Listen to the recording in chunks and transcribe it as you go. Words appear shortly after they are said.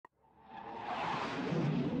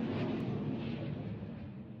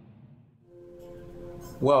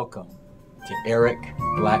Welcome to Eric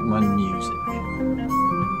Blackmon Music.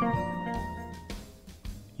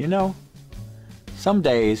 You know, some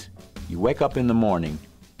days you wake up in the morning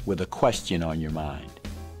with a question on your mind.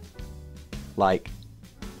 Like,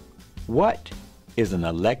 what is an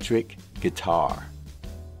electric guitar?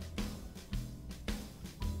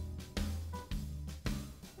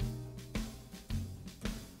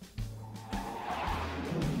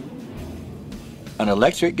 An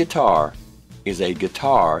electric guitar is a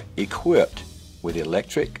guitar equipped with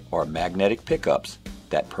electric or magnetic pickups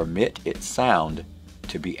that permit its sound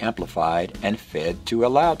to be amplified and fed to a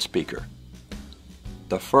loudspeaker.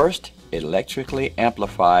 The first electrically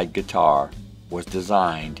amplified guitar was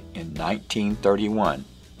designed in 1931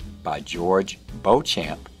 by George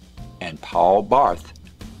Beauchamp and Paul Barth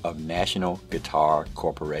of National Guitar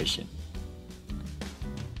Corporation.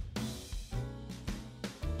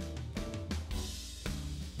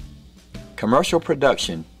 Commercial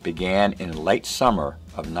production began in late summer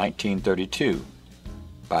of 1932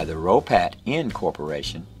 by the Ropat Inn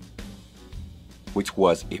Corporation, which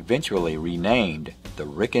was eventually renamed the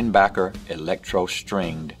Rickenbacker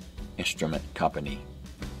Electro-Stringed Instrument Company.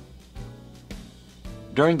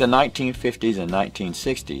 During the 1950s and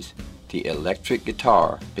 1960s, the electric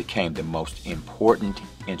guitar became the most important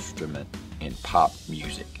instrument in pop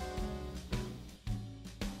music.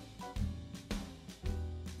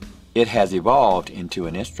 It has evolved into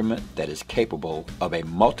an instrument that is capable of a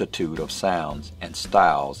multitude of sounds and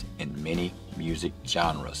styles in many music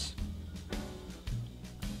genres.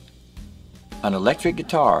 An electric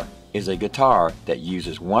guitar is a guitar that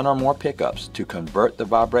uses one or more pickups to convert the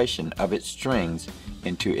vibration of its strings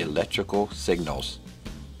into electrical signals.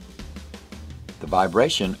 The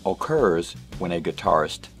vibration occurs when a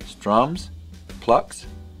guitarist strums, plucks,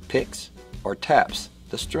 picks, or taps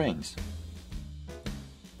the strings.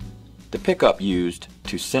 The pickup used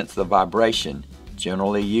to sense the vibration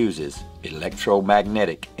generally uses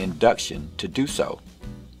electromagnetic induction to do so,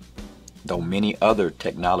 though many other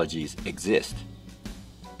technologies exist.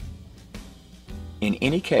 In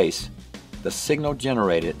any case, the signal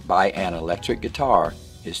generated by an electric guitar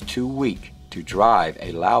is too weak to drive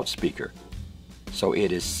a loudspeaker, so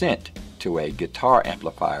it is sent to a guitar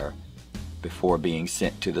amplifier before being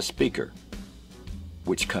sent to the speaker,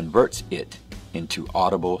 which converts it into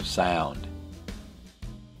audible sound.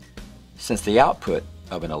 Since the output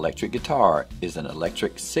of an electric guitar is an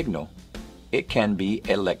electric signal, it can be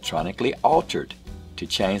electronically altered to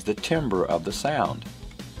change the timbre of the sound.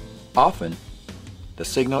 Often, the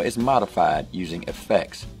signal is modified using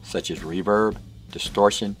effects such as reverb,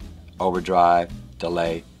 distortion, overdrive,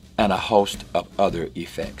 delay, and a host of other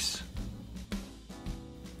effects.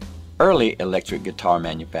 Early electric guitar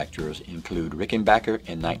manufacturers include Rickenbacker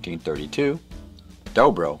in 1932,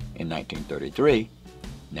 Dobro in 1933,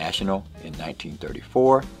 National in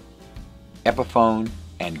 1934, Epiphone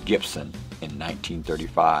and Gibson in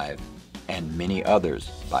 1935, and many others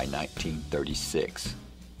by 1936.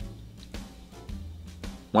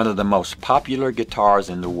 One of the most popular guitars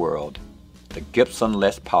in the world, the Gibson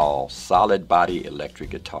Les Paul solid body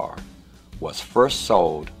electric guitar, was first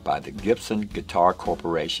sold by the Gibson Guitar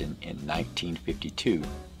Corporation in 1952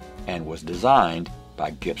 and was designed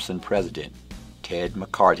by Gibson president Ted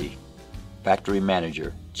McCarty, factory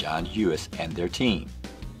manager John Hewis and their team,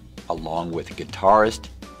 along with guitarist,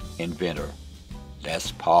 inventor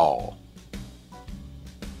Les Paul.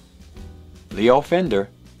 Leo Fender,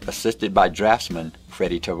 assisted by draftsman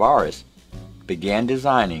Freddie Tavares, began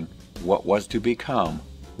designing what was to become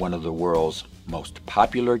one of the world's most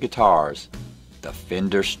popular guitars, the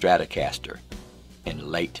Fender Stratocaster,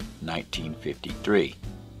 in late 1953.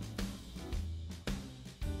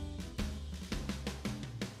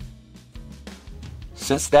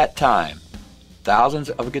 Since that time, thousands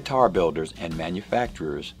of guitar builders and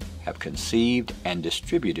manufacturers have conceived and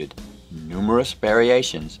distributed numerous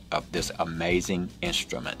variations of this amazing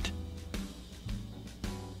instrument.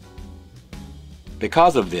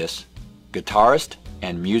 Because of this, guitarists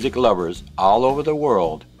and music lovers all over the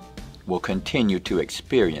world will continue to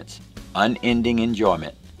experience unending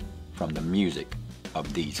enjoyment from the music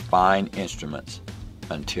of these fine instruments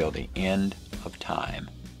until the end of time.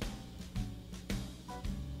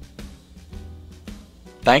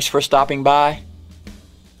 Thanks for stopping by,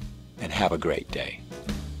 and have a great day.